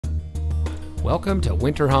Welcome to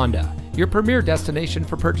Winter Honda, your premier destination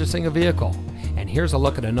for purchasing a vehicle. And here's a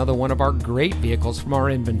look at another one of our great vehicles from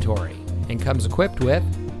our inventory. And comes equipped with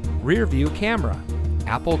rear view camera,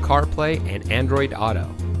 Apple CarPlay and Android Auto,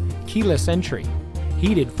 keyless entry,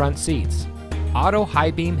 heated front seats, auto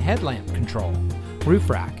high beam headlamp control,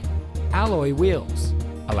 roof rack, alloy wheels,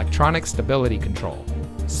 electronic stability control,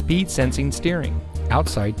 speed sensing steering,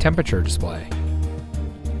 outside temperature display.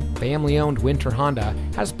 Family-owned Winter Honda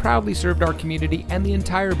has proudly served our community and the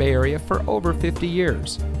entire Bay Area for over 50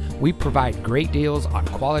 years. We provide great deals on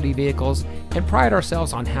quality vehicles and pride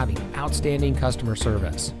ourselves on having outstanding customer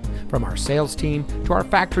service. From our sales team to our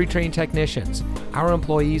factory-trained technicians, our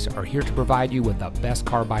employees are here to provide you with the best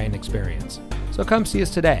car buying experience. So come see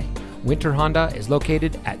us today. Winter Honda is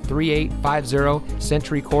located at 3850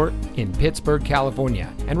 Century Court in Pittsburg,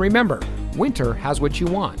 California. And remember, winter has what you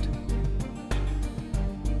want.